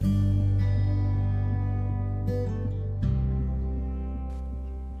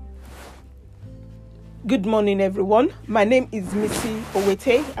Good morning, everyone. My name is Missy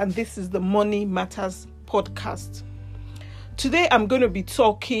Owete, and this is the Money Matters podcast. Today, I'm going to be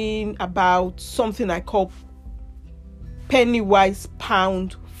talking about something I call penny wise,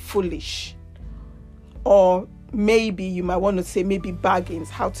 pound foolish. Or maybe you might want to say maybe bargains,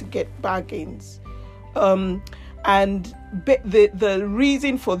 how to get bargains. And the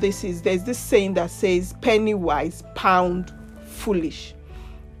reason for this is there's this saying that says penny wise, pound foolish,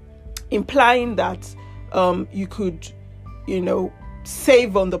 implying that you could,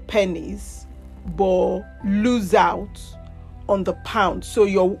 save on the pennies, but lose out on the pound. So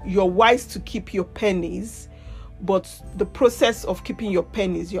you're wise to keep your pennies, but the process of keeping your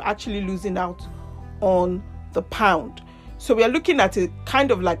pennies, you're actually losing out on the pound. So we are looking at a kind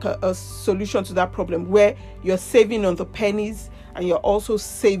of like a solution to that problem where you're saving on the pennies and you're also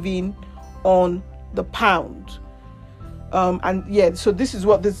saving on the pound. So this is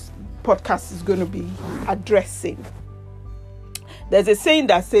what this podcast is going to be addressing. There's a saying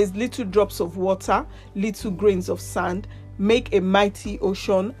that says little drops of water, little grains of sand make a mighty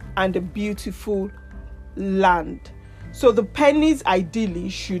ocean and a beautiful land. So the pennies ideally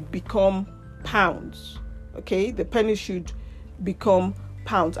should become pounds. Okay, the pennies should become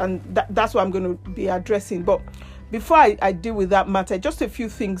pounds, and that's what I'm going to be addressing. But before I deal with that matter, just a few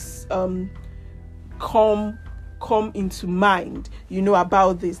things come into mind,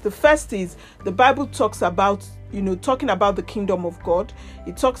 about this. The first is the Bible talks about, talking about the kingdom of God.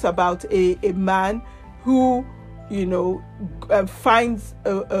 It talks about a man who, finds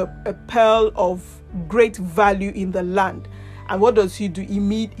a pearl of great value in the land. And what does he do?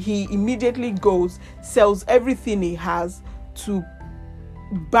 He immediately goes, sells everything he has to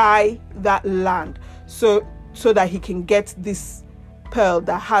buy that land, so that he can get this pearl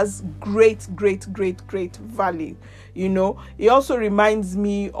that has great value. It also reminds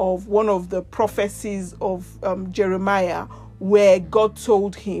me of one of the prophecies of Jeremiah, where God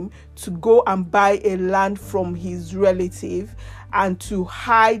told him to go and buy a land from his relative and to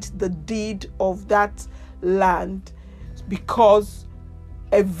hide the deed of that land, because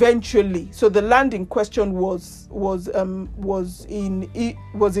eventually, so the land in question was in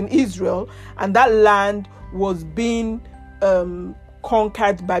Israel, and that land was being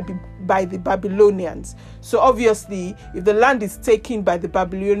conquered by the Babylonians. So obviously, if the land is taken by the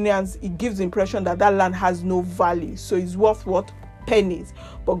Babylonians, it gives the impression that land has no value, so it's worth what? Pennies.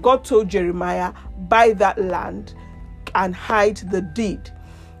 But God told Jeremiah, buy that land and hide the deed,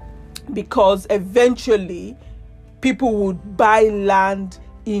 because eventually people would buy land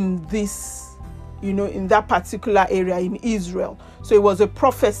in this, in that particular area in Israel. So it was a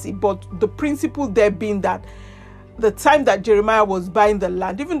prophecy, but the principle there being that the time that Jeremiah was buying the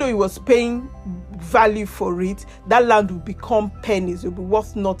land, even though he was paying value for it, that land would become pennies, it would be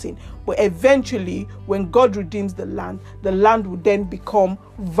worth nothing. But eventually, when God redeems the land would then become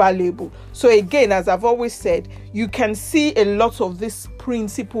valuable. So again, as I've always said, you can see a lot of these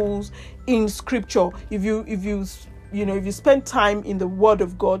principles in scripture. If you spend time in the Word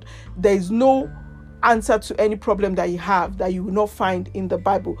of God, there is no answer to any problem that you have that you will not find in the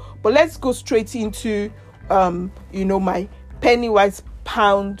Bible. But let's go straight into my penny wise,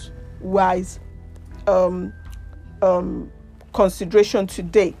 pound wise consideration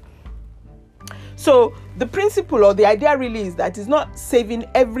today. So the principle or the idea really is that it's not saving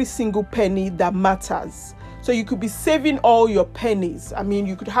every single penny that matters. So you could be saving all your pennies. I mean,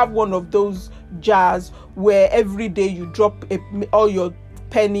 you could have one of those jars where every day you drop all your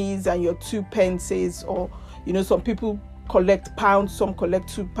pennies and your 2 pences, or some people collect pounds, some collect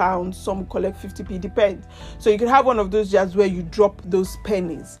 £2, some collect 50p, depends. So you can have one of those jars where you drop those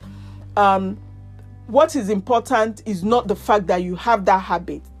pennies. What is important is not the fact that you have that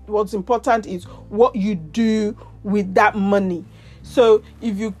habit. What's important is what you do with that money. So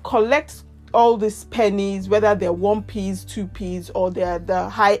if you collect all these pennies, whether they're 1p's, 2p's, or they're the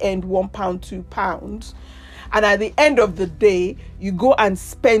high-end £1, £2, and at the end of the day, you go and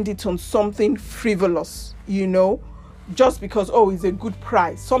spend it on something frivolous, just because, it's a good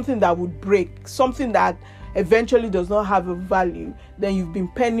price, something that would break, something that eventually does not have a value, then you've been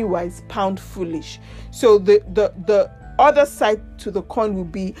penny wise, pound foolish. So the other side to the coin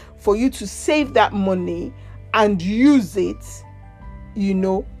would be for you to save that money and use it,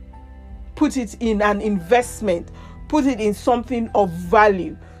 put it in an investment, put it in something of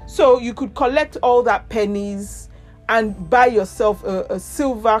value. So you could collect all that pennies and buy yourself a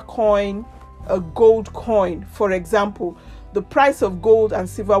silver coin, a gold coin. For example, the price of gold and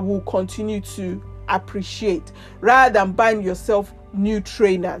silver will continue to appreciate, rather than buying yourself new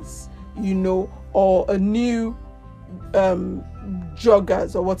trainers. or a new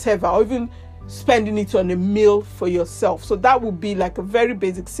joggers or whatever, or even spending it on a meal for yourself. So that would be like a very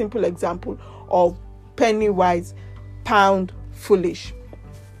basic, simple example of penny wise, pound foolish.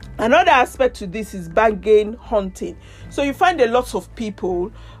 Another aspect to this is bargain hunting. So you find a lot of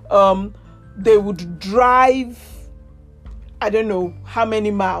people, they would drive, I don't know how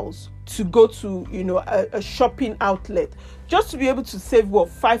many miles to go to, a shopping outlet just to be able to save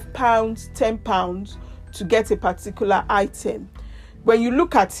 £5, £10 to get a particular item. When you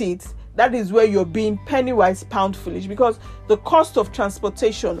look at it, that is where you're being penny wise, pound foolish, because the cost of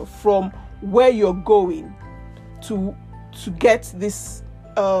transportation from where you're going to get this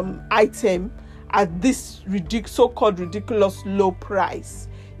item at this so-called ridiculous low price,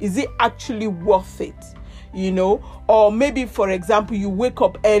 is it actually worth it? Or maybe, for example, you wake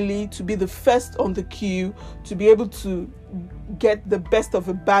up early to be the first on the queue to be able to get the best of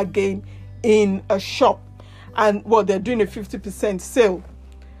a bargain in a shop, and they're doing a 50% sale.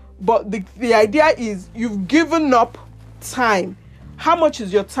 But the idea is you've given up time. How much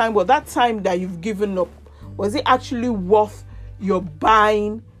is your time? Well, that time that you've given up, was it actually worth your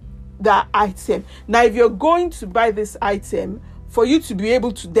buying that item? Now, if you're going to buy this item, for you to be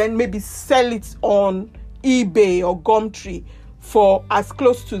able to then maybe sell it on eBay or Gumtree for as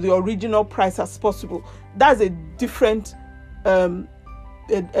close to the original price as possible, that's a different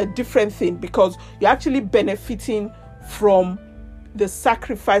different thing, because you're actually benefiting from the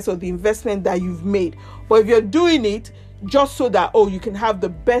sacrifice or the investment that you've made. But if you're doing it just so that you can have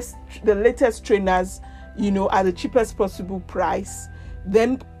the latest trainers, at the cheapest possible price,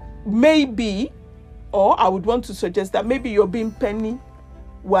 then maybe, or I would want to suggest that maybe you're being penny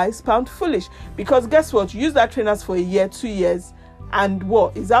wise, pound foolish, because guess what? You use that trainers for a year, 2 years, and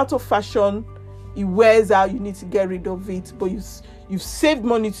it's out of fashion, it wears out, you need to get rid of it, but you've saved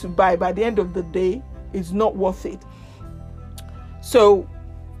money to buy. By the end of the day, it's not worth it. So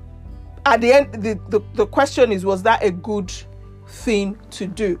at the end, the question is, was that a good thing to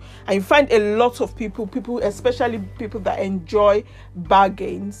do? And you find a lot of people, especially people that enjoy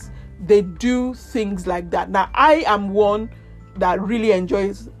bargains, they do things like that. Now, I am one that really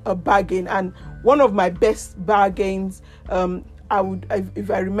enjoys a bargain, and one of my best bargains,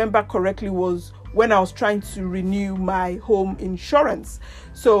 if I remember correctly, was when I was trying to renew my home insurance.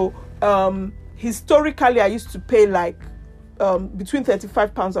 So historically, I used to pay between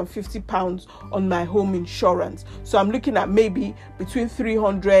 £35 and £50 on my home insurance. So I'm looking at maybe between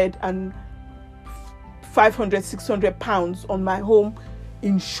 £300 and £500, £600 on my home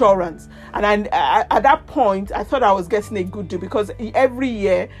insurance. And at that point, I thought I was getting a good deal, because every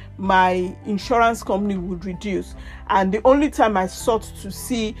year my insurance company would reduce, and the only time I sought to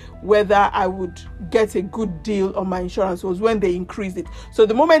see whether I would get a good deal on my insurance was when they increased it. So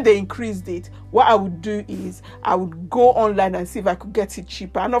the moment they increased it, what I would do is I would go online and see if I could get it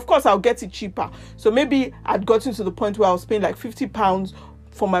cheaper, and of course I'll get it cheaper. So maybe I'd gotten to the point where I was paying like £50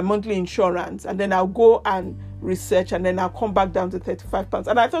 for my monthly insurance, and then I'll go and research, and then I'll come back down to £35,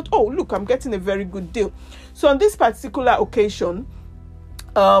 and I thought, look, I'm getting a very good deal. So on this particular occasion,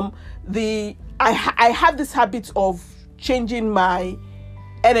 I have this habit of changing my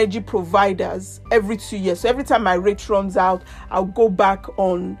energy providers every 2 years. So every time my rate runs out, I'll go back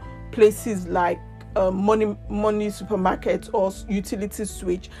on places like money supermarket or utility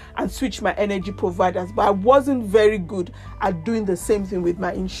switch and switch my energy providers. But I wasn't very good at doing the same thing with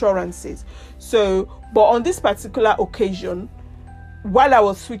my insurances. But on this particular occasion, while I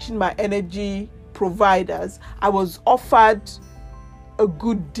was switching my energy providers, I was offered a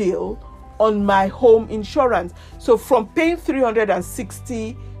good deal on my home insurance. So from paying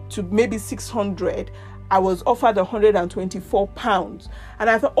 £360 to maybe £600, I was offered £124, and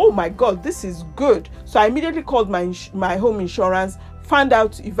I thought, oh my God, this is good. So I immediately called my home insurance, found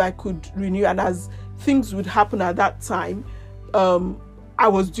out if I could renew, and as things would happen at that time, I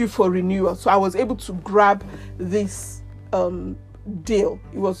was due for renewal. So I was able to grab this deal.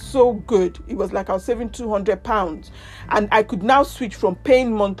 It was so good. It was like I was saving £200, and I could now switch from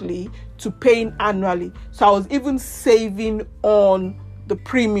paying monthly to paying annually. So I was even saving on the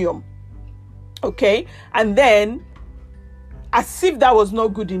premium. Okay, and then, as if that was not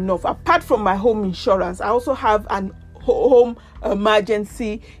good enough, apart from my home insurance, I also have an home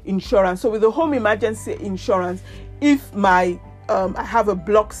emergency insurance. So with the home emergency insurance, if I have a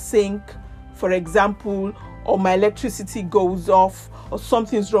block sink, for example, or my electricity goes off, or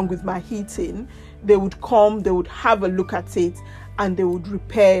something's wrong with my heating, they would come, they would have a look at it, and they would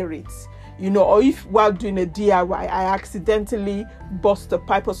repair it. Or if while doing a DIY, I accidentally burst a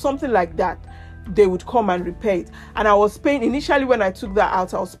pipe or something like that, they would come and repair it. And I was paying, initially when I took that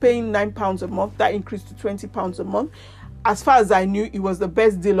out, I was paying £9 a month. That increased to £20 a month. As far as I knew, it was the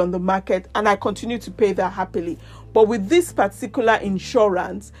best deal on the market, and I continued to pay that happily. But with this particular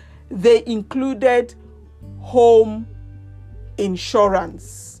insurance, they included home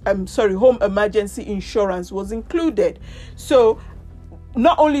insurance. Home emergency insurance was included. So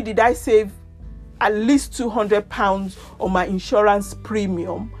not only did I save at least £200 on my insurance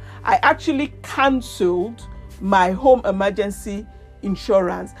premium, I actually cancelled my home emergency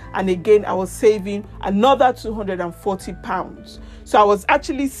insurance, and again I was saving another £240. So I was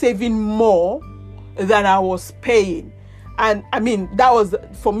actually saving more than I was paying. And I mean, that was,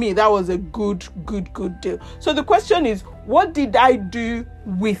 for me, that was a good deal. So the question is, what did I do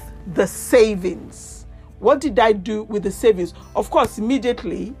with the savings? What did I do with the savings? Of course,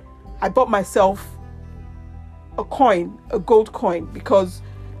 immediately I bought myself a gold coin, because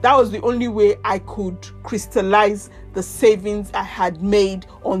that was the only way I could crystallize the savings I had made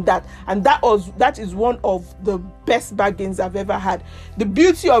on that. And that is one of the best bargains I've ever had. The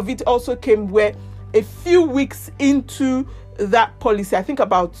beauty of it also came where a few weeks into that policy, I think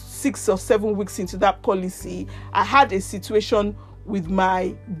about 6 or 7 weeks into that policy, I had a situation with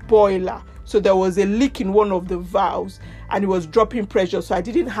my boiler. So there was a leak in one of the valves and it was dropping pressure. So I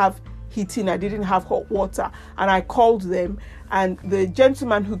didn't have heating, I didn't have hot water, and I called them, and the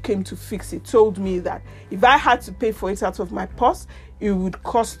gentleman who came to fix it told me that if I had to pay for it out of my purse, it would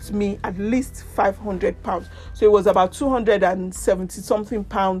cost me at least £500. So it was about 270 something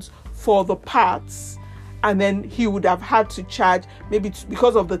pounds for the parts, and then he would have had to charge, maybe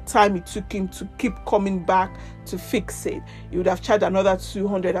because of the time it took him to keep coming back to fix it, he would have charged another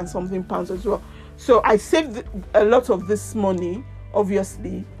 200 and something pounds as well. So I saved a lot of this money,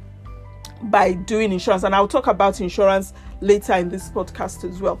 obviously, by doing insurance, and I'll talk about insurance later in this podcast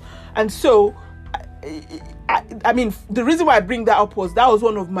as well. And so I mean, the reason why I bring that up was that was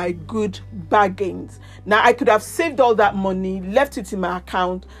one of my good bargains. Now, I could have saved all that money, left it in my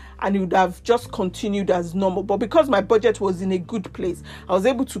account, and it would have just continued as normal. But because my budget was in a good place, I was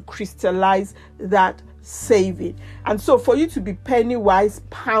able to crystallize that saving. And so for you to be penny wise,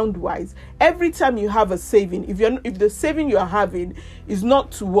 pound wise, every time you have a saving, if the saving you are having is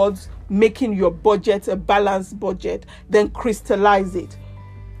not towards making your budget a balanced budget, then crystallize it,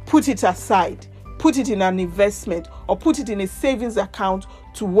 put it aside, put it in an investment, or put it in a savings account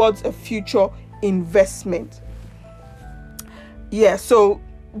towards a future investment. Yeah, so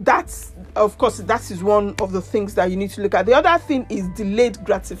that's, of course, that is one of the things that you need to look at. The other thing is delayed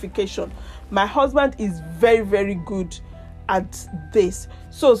gratification. My husband is very, very good at this.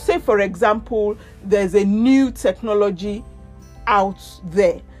 So say, for example, there's a new technology out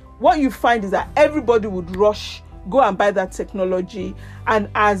there. What you find is that everybody would rush, go and buy that technology, and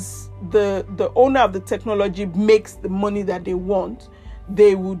as the owner of the technology makes the money that they want,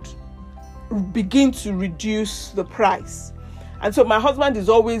 they would begin to reduce the price. And so my husband is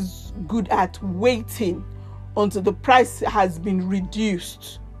always good at waiting until the price has been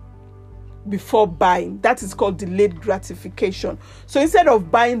reduced before buying. That is called delayed gratification. So instead of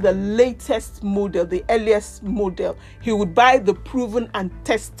buying the latest model, the earliest model, he would buy the proven and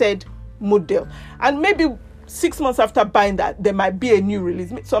tested model. And maybe 6 months after buying that, there might be a new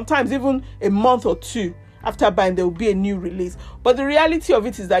release. Sometimes even a month or two after buying, there will be a new release. But the reality of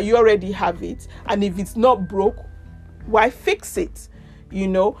it is that you already have it. And if it's not broke, why fix it? You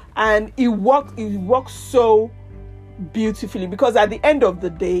know, and it works so beautifully, because at the end of the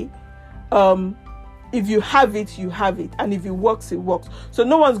day, if you have it, you have it, and if it works, it works. So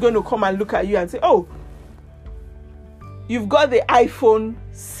no one's going to come and look at you and say, oh, you've got the iPhone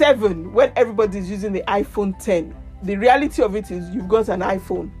 7 when everybody's using the iPhone 10. The reality of it is you've got an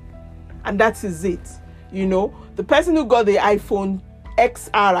iPhone, and that is it. You know, the person who got the iPhone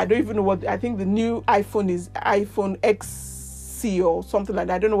XR, I don't even know what, I think the new iPhone is iPhone XC or something like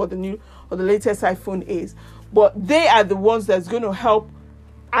that. I don't know what the new or the latest iPhone is, but they are the ones that's going to help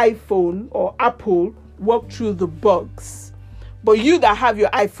iPhone or Apple work through the bugs. But you that have your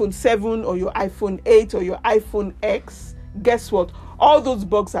iPhone 7 or your iPhone 8 or your iPhone X, guess what? All those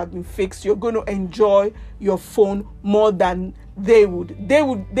bugs have been fixed. You're going to enjoy your phone more than they would. They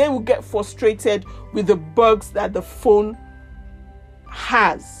would get frustrated with the bugs that the phone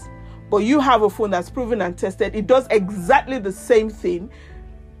has. But you have a phone that's proven and tested. It does exactly the same thing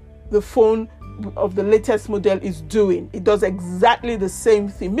the phone of the latest model is doing. It does exactly the same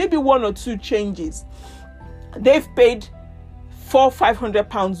thing. Maybe 1 or 2 changes. They've paid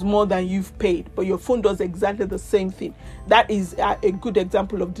 £400-500 more than you've paid, but your phone does exactly the same thing. That is a good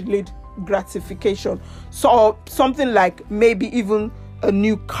example of delayed gratification. So something like maybe even a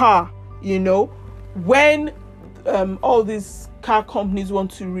new car You know, when all these car companies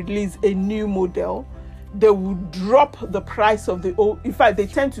want to release a new model, they will drop the price of the old. In fact, they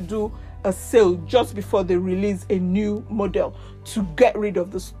tend to do a sale just before they release a new model to get rid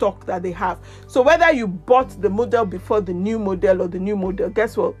of the stock that they have. So whether you bought the model before the new model or the new model,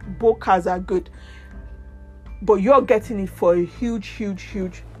 guess what? Both cars are good, but you're getting it for a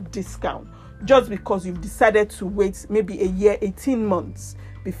huge discount just because you've decided to wait maybe a year, 18 months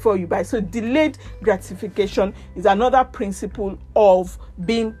before you buy. So delayed gratification is another principle of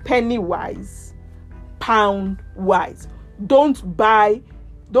being penny wise, pound wise. Don't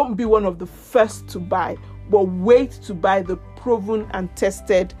be one of the first to buy, but wait to buy the proven and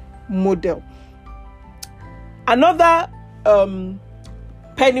tested model. Another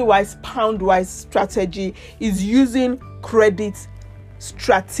penny wise, pound wise strategy is using credit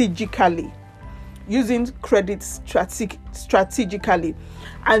strategically. Strategically.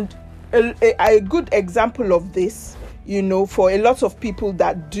 And a good example of this, you know, for a lot of people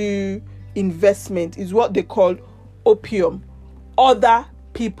that do investment is what they call opium, other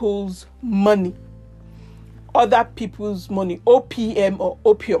people's money, OPM or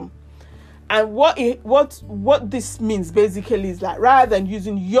opium. And what this means basically is that rather than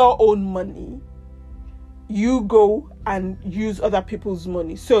using your own money, you go and use other people's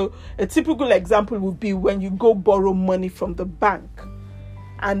money. So a typical example would be when you go borrow money from the bank,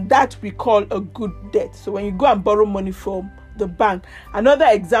 and that we call a good debt. So when you go and borrow money from the bank. Another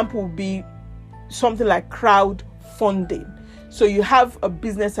example would be something like crowdfunding. So you have a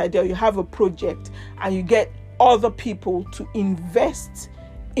business idea, you have a project, and you get other people to invest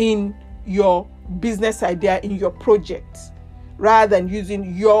in your business idea, in your project, rather than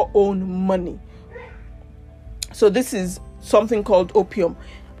using your own money. So this is something called opium.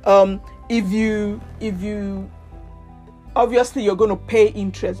 If you obviously you're going to pay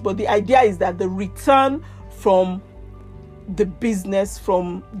interest, but the idea is that the return from the business,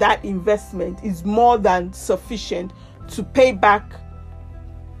 from that investment, is more than sufficient to pay back,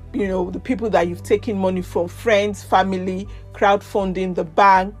 you know, the people that you've taken money from, friends, family, crowdfunding, the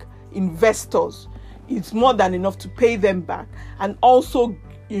bank, investors. It's more than enough to pay them back, and also,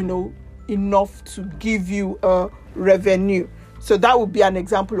 you know, enough to give you a revenue. So that would be an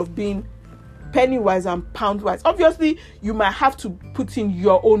example of being penny wise and pound wise. Obviously, you might have to put in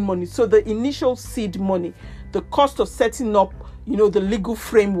your own money. So the initial seed money, the cost of setting up, you know, the legal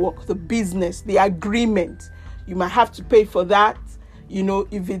framework, the business, the agreement, you might have to pay for that. You know,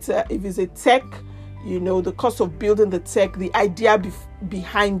 if it's a tech, you know, the cost of building the tech, the idea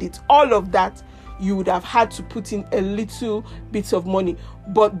behind it, all of that, you would have had to put in a little bit of money.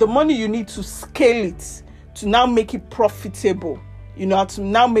 But the money you need to scale it, to now make it profitable, you know, to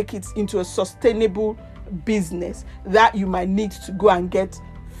now make it into a sustainable business, that you might need to go and get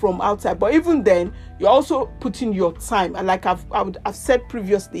from outside. But even then, you're also putting your time. And like I've said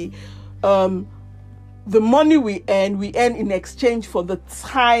previously, the money we earn in exchange for the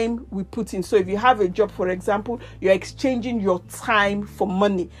time we put in. So if you have a job, for example, you're exchanging your time for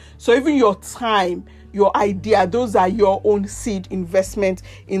money. So even your time, your idea, those are your own seed investment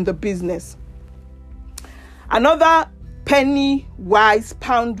in the business. Another penny wise,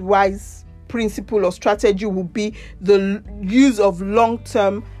 pound wise principle or strategy will be the use of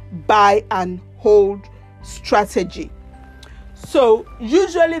long-term buy and hold strategy. So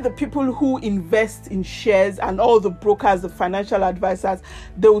usually the people who invest in shares, and all the brokers, the financial advisors,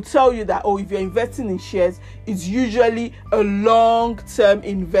 they will tell you that, oh, if you're investing in shares, it's usually a long-term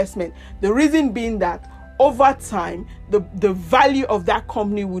investment. The reason being that over time, the value of that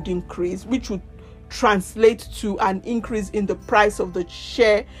company would increase, which would translate to an increase in the price of the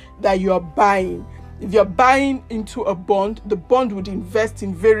share that you are buying. If you're buying into a bond, the bond would invest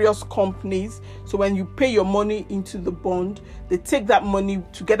in various companies. So when you pay your money into the bond, they take that money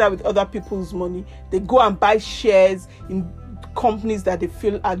together with other people's money. They go and buy shares in companies that they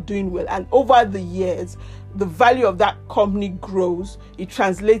feel are doing well. And over the years, the value of that company grows. It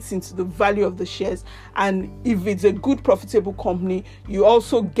translates into the value of the shares. And if it's a good, profitable company, you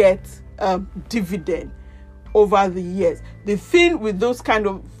also get dividend over the years. The thing with those kind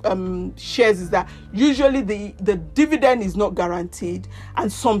of shares is that usually the dividend is not guaranteed,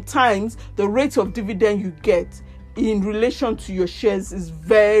 and sometimes the rate of dividend you get in relation to your shares is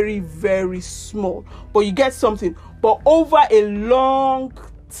very, very small, but you get something. But over a long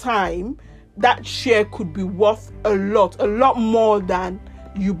time, that share could be worth a lot more than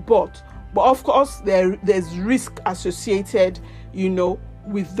you bought. But of course, there's risk associated, you know,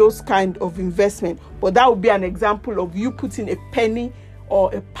 with those kind of investment. But that would be an example of you putting a penny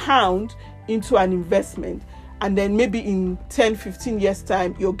or a pound into an investment, and then maybe in 10-15 years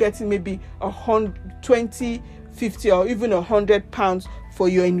time you're getting maybe 20, 50 or even £100 for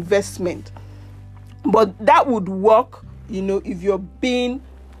your investment. But that would work, if you're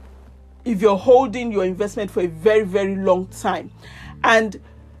holding your investment for a very, very long time. And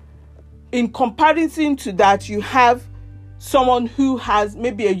in comparison to that, you have someone who has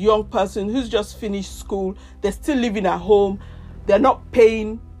maybe a young person who's just finished school, they're still living at home, they're not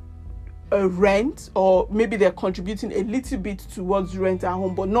paying a rent, or maybe they're contributing a little bit towards rent at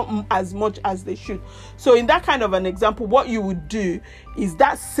home, but not as much as they should. So in that kind of an example, what you would do is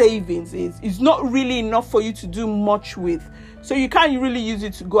that savings is not really enough for you to do much with. So you can't really use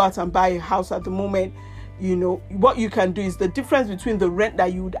it to go out and buy a house at the moment. What you can do is the difference between the rent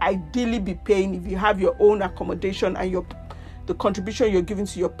that you would ideally be paying if you have your own accommodation and the contribution you're giving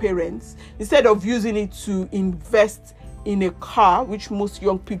to your parents, instead of using it to invest in a car, which most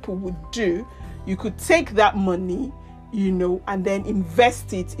young people would do, you could take that money, and then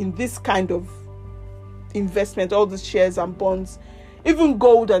invest it in this kind of investment, all the shares and bonds, even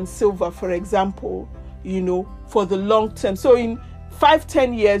gold and silver, for example, for the long term. So in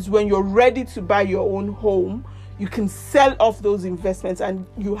 5-10 years, when you're ready to buy your own home, you can sell off those investments and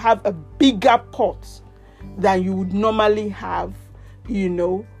you have a bigger pot than you would normally have,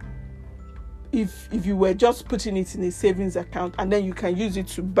 if you were just putting it in a savings account, and then you can use it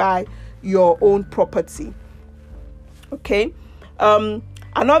to buy your own property. Okay.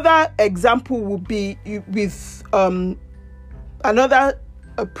 Another example would be with another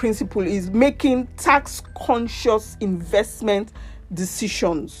principle is making tax conscious investment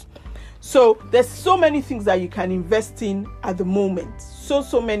decisions. So there's so many things that you can invest in at the moment,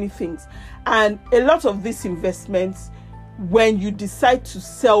 so many things, and a lot of these investments, when you decide to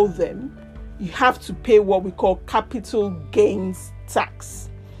sell them, you have to pay what we call capital gains tax.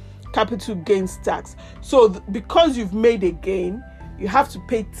 So because you've made a gain, you have to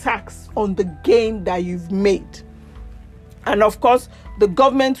pay tax on the gain that you've made. And of course, the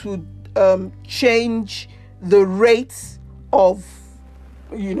government would change the rates of,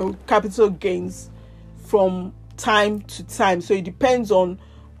 capital gains from time to time. So it depends on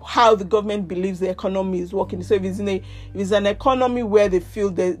how the government believes the economy is working. So if it's an economy where they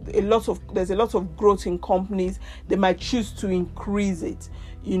feel there's a lot of growth in companies, they might choose to increase it.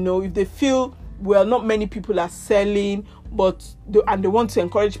 If they feel, well, not many people are selling, and they want to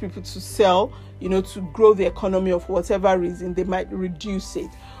encourage people to sell, to grow the economy of whatever reason, they might reduce it.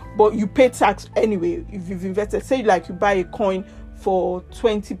 But you pay tax anyway if you've invested. Say like you buy a coin for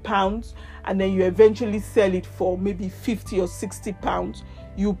 £20 and then you eventually sell it for maybe £50 or £60.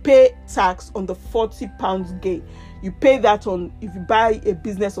 You pay tax on the £40 gain. You pay that on if you buy a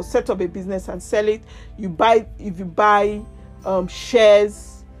business or set up a business and sell it. If you buy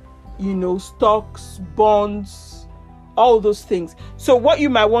shares, stocks, bonds, all those things. So what you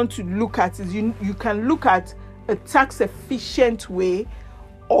might want to look at is you can look at a tax efficient way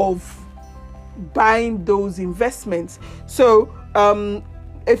of buying those investments. So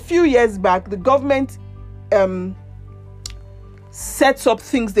a few years back, the government sets up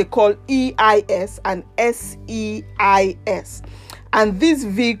things they call EIS and SEIS. And these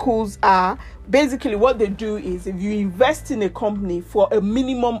vehicles are basically, what they do is, if you invest in a company for a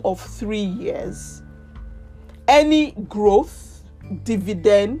minimum of 3 years, any growth,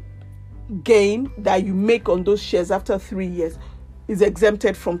 dividend, gain that you make on those shares after 3 years is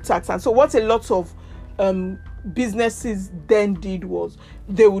exempted from tax. And so what a lot of businesses then did was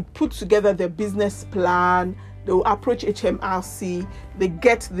they would put together their business plan, they will approach HMRC, they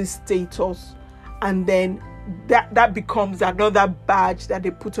get this status, and then that becomes another badge that they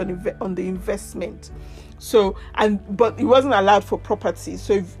put on the investment. So, but it wasn't allowed for property.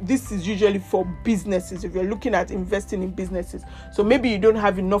 So this is usually for businesses, if you're looking at investing in businesses. So maybe you don't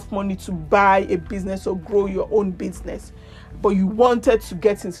have enough money to buy a business or grow your own business, but you wanted to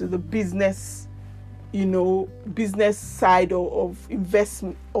get into the business, business side of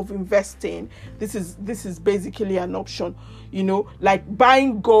investing. This is basically an option. Like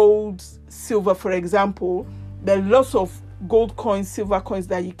buying gold, silver, for example. There are lots of gold coins, silver coins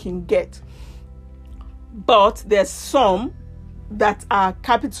that you can get, but there's some that are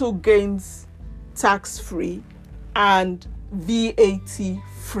capital gains tax free and VAT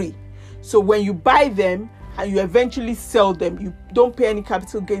free. So when you buy them and you eventually sell them, you don't pay any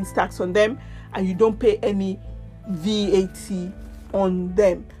capital gains tax on them, and you don't pay any VAT on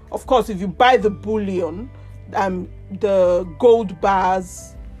them. Of course, if you buy the bullion, the gold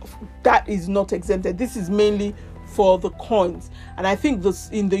bars, that is not exempted. This is mainly for the coins. And I think this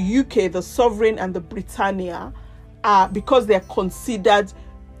in the UK, the Sovereign and the Britannia are, because they're considered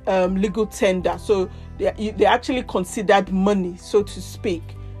legal tender. So they're actually considered money, so to speak.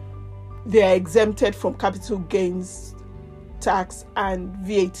 They are exempted from capital gains tax and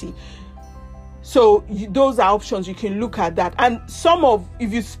VAT. So those are options. You can look at that. And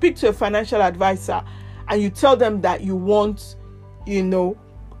if you speak to a financial advisor and you tell them that you want,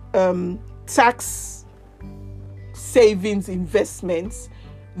 tax savings investments,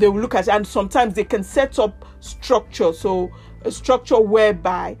 they will look at it. And sometimes they can set up structure. So a structure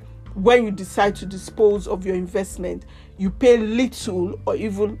whereby when you decide to dispose of your investment, you pay little or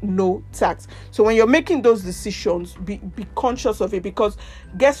even no tax. So when you're making those decisions, be conscious of it, because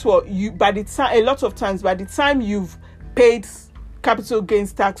guess what? A lot of times, by the time you've paid capital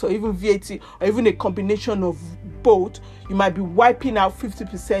gains tax or even VAT or even a combination of both, you might be wiping out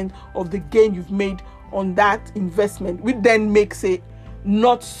 50% of the gain you've made on that investment, which then makes it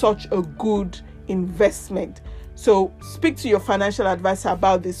not such a good investment. So speak to your financial advisor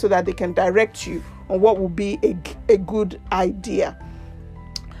about this so that they can direct you on what will be a good idea.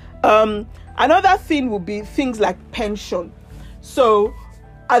 Another thing will be things like pension. So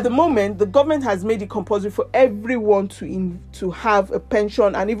at the moment, the government has made it compulsory for everyone to have a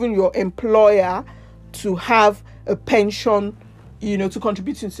pension, and even your employer to have a pension, to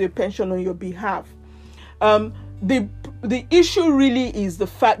contribute into a pension on your behalf. The issue really is the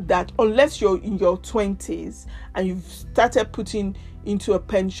fact that unless you're in your 20s and you've started putting into a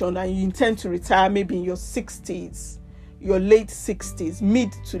pension and you intend to retire maybe in your 60s, your late 60s,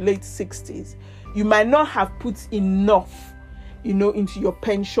 mid to late 60s, you might not have put enough, into your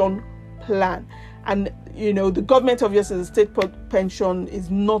pension plan. And, the government, obviously, the state pension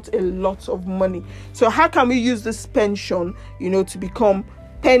is not a lot of money. So how can we use this pension, to become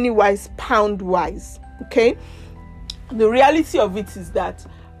penny wise, pound wise? Okay. The reality of it is that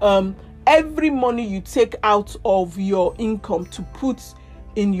every money you take out of your income to put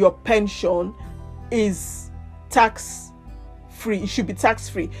in your pension is tax free. It should be tax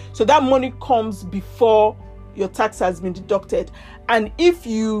free. So that money comes before your tax has been deducted. And if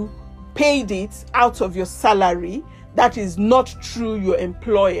you paid it out of your salary, that is not through your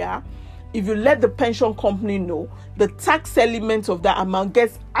employer, if you let the pension company know, the tax element of that amount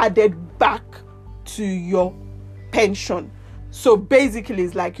gets added back to your pension. So basically,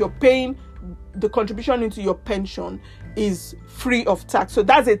 it's like you're paying the contribution into your pension is free of tax. So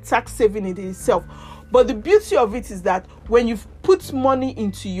that's a tax saving in itself. But the beauty of it is that when you've put money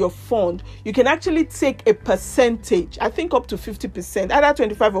into your fund, you can actually take a percentage, I think up to 50%, either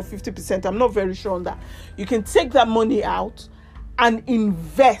 25 or 50%. I'm not very sure on that. You can take that money out and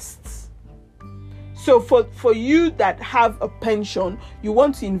invest. So for you that have a pension, you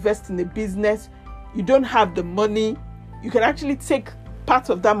want to invest in a business, you don't have the money, you can actually take part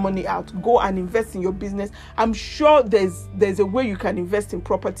of that money out, go and invest in your business. I'm sure there's a way you can invest in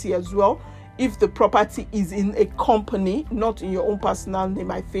property as well. If the property is in a company, not in your own personal name,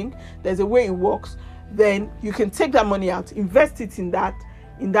 I think there's a way it works. Then you can take that money out, invest it in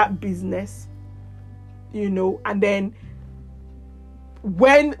that business, and then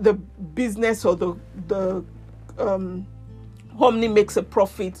when the business or the company makes a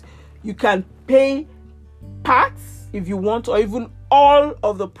profit, you can pay parts if you want, or even all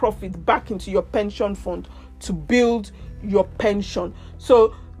of the profit back into your pension fund to build your pension.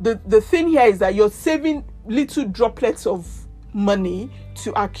 So the thing here is that you're saving little droplets of money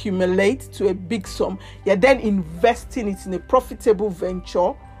to accumulate to a big sum. You're then investing it in a profitable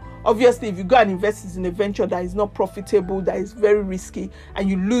venture. Obviously, if you go and invest it in a venture that is not profitable, that is very risky, and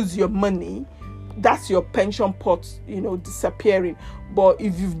you lose your money, that's your pension pot, disappearing. But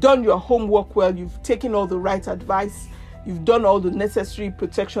if you've done your homework well, you've taken all the right advice, you've done all the necessary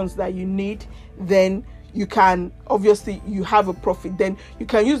protections that you need, then you can, obviously, you have a profit. Then you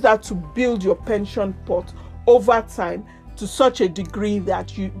can use that to build your pension pot over time to such a degree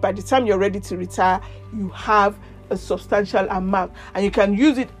that by the time you're ready to retire, you have a substantial amount. And you can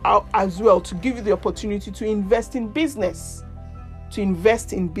use it out as well to give you the opportunity to invest in business.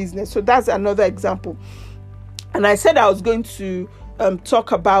 So that's another example. And I said I was going to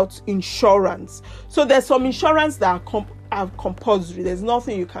talk about insurance. So there's some insurance that are compulsory. There's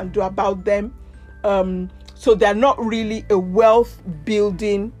nothing you can do about them. So they're not really a wealth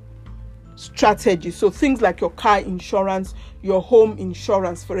building strategy. So things like your car insurance, your home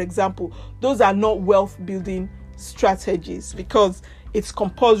insurance, for example, those are not wealth building strategies because it's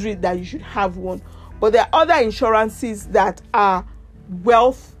compulsory that you should have one. But there are other insurances that are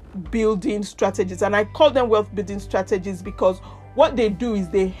wealth building strategies, and I call them wealth building strategies because what they do is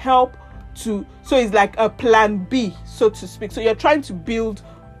they help so it's like a plan B, so to speak. So you're trying to build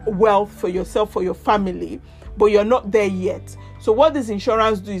wealth for yourself, for your family, but you're not there yet. So what this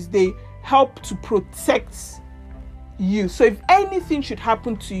insurance do is they help to protect you. So if anything should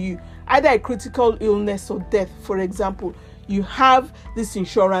happen to you, either a critical illness or death, for example, you have this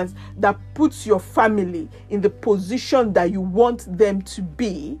insurance that puts your family in the position that you want them to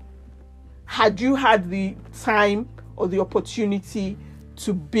be had you had the time or the opportunity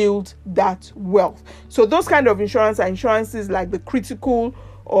to build that wealth. So those kind of insurance are insurances like the critical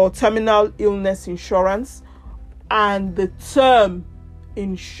or terminal illness insurance and the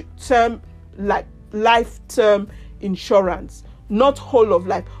life term insurance, not whole of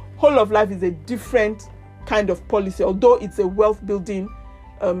life. Whole of life is a different kind of policy, although it's a wealth building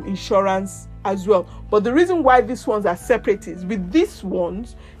insurance as well. But the reason why these ones are separate is with these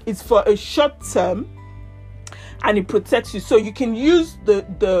ones, it's for a short term and it protects you. So you can use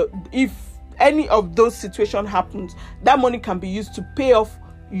if any of those situations happens, that money can be used to pay off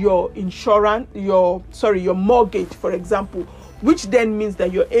your insurance, your mortgage, for example, which then means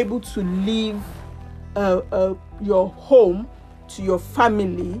that you're able to leave your home to your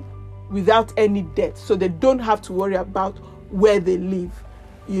family without any debt, so they don't have to worry about where they live,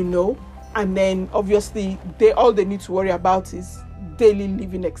 and then obviously all they need to worry about is daily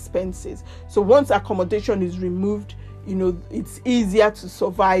living expenses. So once accommodation is removed, it's easier to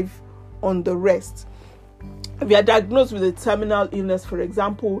survive on the rest. If you are diagnosed with a terminal illness, for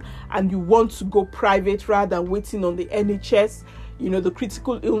example, and you want to go private rather than waiting on the NHS, the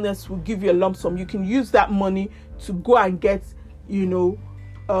critical illness will give you a lump sum. You can use that money to go and get,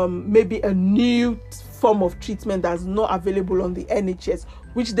 maybe a new form of treatment that's not available on the NHS,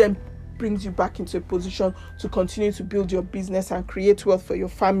 which then brings you back into a position to continue to build your business and create wealth for your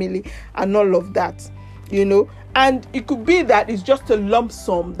family and all of that, And it could be that it's just a lump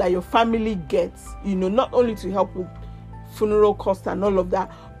sum that your family gets, not only to help with funeral costs and all of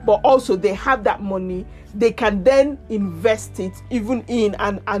that, but also they have that money. They can then invest it even in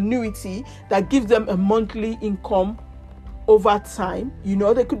an annuity that gives them a monthly income over time.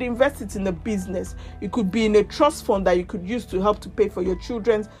 They could invest it in a business. It could be in a trust fund that you could use to help to pay for your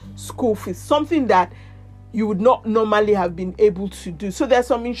children's school fees, something that you would not normally have been able to do. So there's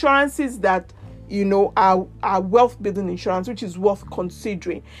some insurances that are wealth building insurance, which is worth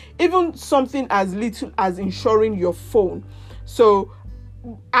considering. Even something as little as insuring your phone. So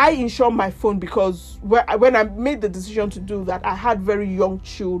I insure my phone because when I made the decision to do that, I had very young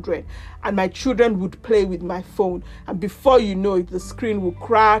children and my children would play with my phone, and before you know it, the screen will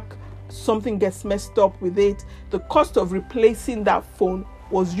crack, something gets messed up with it. The cost of replacing that phone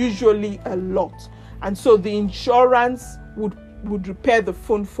was usually a lot, and so the insurance would repair the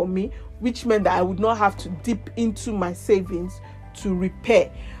phone for me, which meant that I would not have to dip into my savings to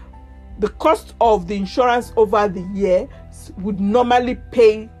repair. The cost of the insurance over the year would normally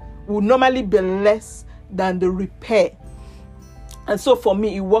be less than the repair. And so for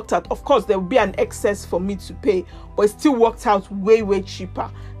me, it worked out. Of course, there would be an excess for me to pay, but it still worked out way, way cheaper.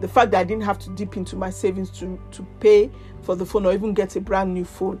 The fact that I didn't have to dip into my savings to pay for the phone or even get a brand new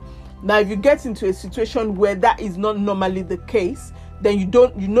phone. Now, if you get into a situation where that is not normally the case, then you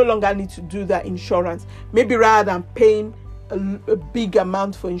no longer need to do that insurance. Maybe rather than paying a big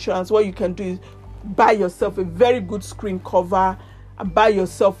amount for insurance, what you can do is buy yourself a very good screen cover and buy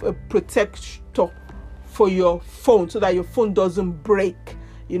yourself a protector for your phone so that your phone doesn't break,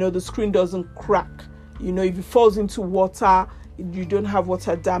 the screen doesn't crack. If it falls into water, you don't have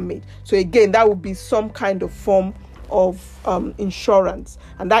water damage. So again, that would be some kind of form of insurance,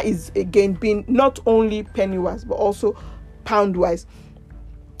 and that is again being not only penny-wise but also pound-wise.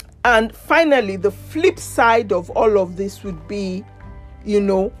 And finally, the flip side of all of this would be,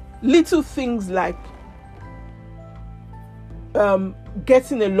 little things like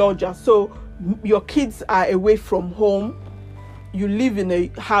getting a lodger. So your kids are away from home. You live in a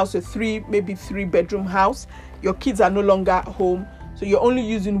house, maybe 3-bedroom house. Your kids are no longer at home. So you're only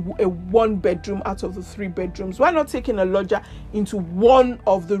using a 1-bedroom out of the 3 bedrooms. Why not taking a lodger into one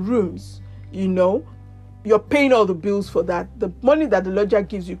of the rooms? You're paying all the bills for that. The money that the lodger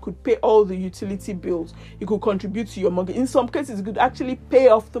gives you could pay all the utility bills. You could contribute to your mortgage. In some cases, you could actually pay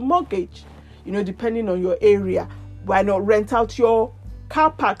off the mortgage, depending on your area. Why not rent out your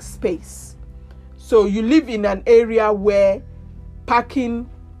car park space? So you live in an area where parking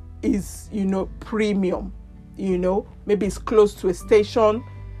is, premium. Maybe it's close to a station.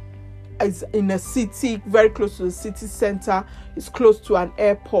 It's in a city, very close to the city center. It's close to an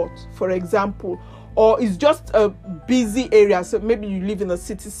airport, for example. Or it's just a busy area. So maybe you live in a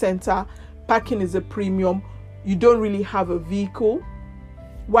city center, parking is a premium, you don't really have a vehicle.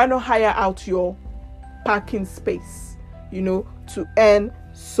 Why not hire out your parking space, to earn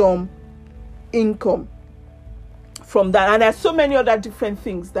some income? from that. And there's so many other different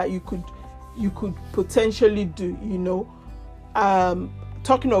things that you could potentially do,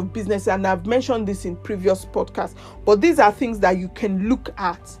 talking of business, and I've mentioned this in previous podcasts, but these are things that you can look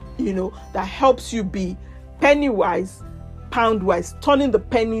at, that helps you be penny wise, pound wise, turning the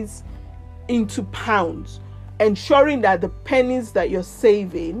pennies into pounds, ensuring that the pennies that you're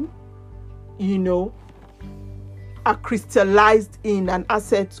saving, are crystallized in an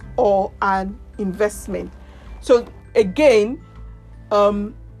asset or an investment. So again,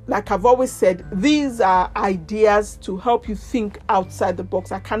 like I've always said, these are ideas to help you think outside the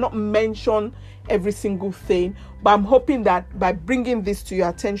box. I cannot mention every single thing, but I'm hoping that by bringing this to your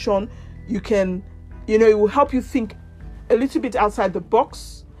attention, you can, it will help you think a little bit outside the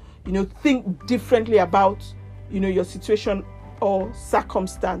box, think differently about, your situation or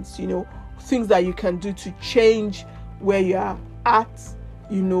circumstance, things that you can do to change where you are at,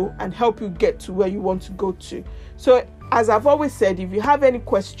 and help you get to where you want to go to. So as I've always said, if you have any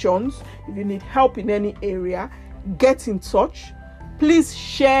questions, if you need help in any area, get in touch. Please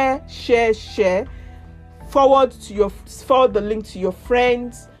share. Forward the link to your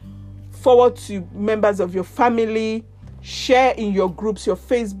friends, forward to members of your family, share in your groups, your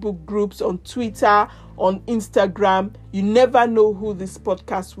Facebook groups, on Twitter, on Instagram. You never know who this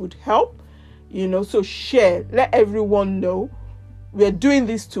podcast would help, so share, let everyone know. We're doing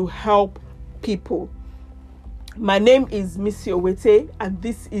this to help people. My name is Missy Owete, and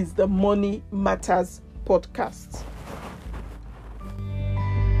this is the Money Matters podcast.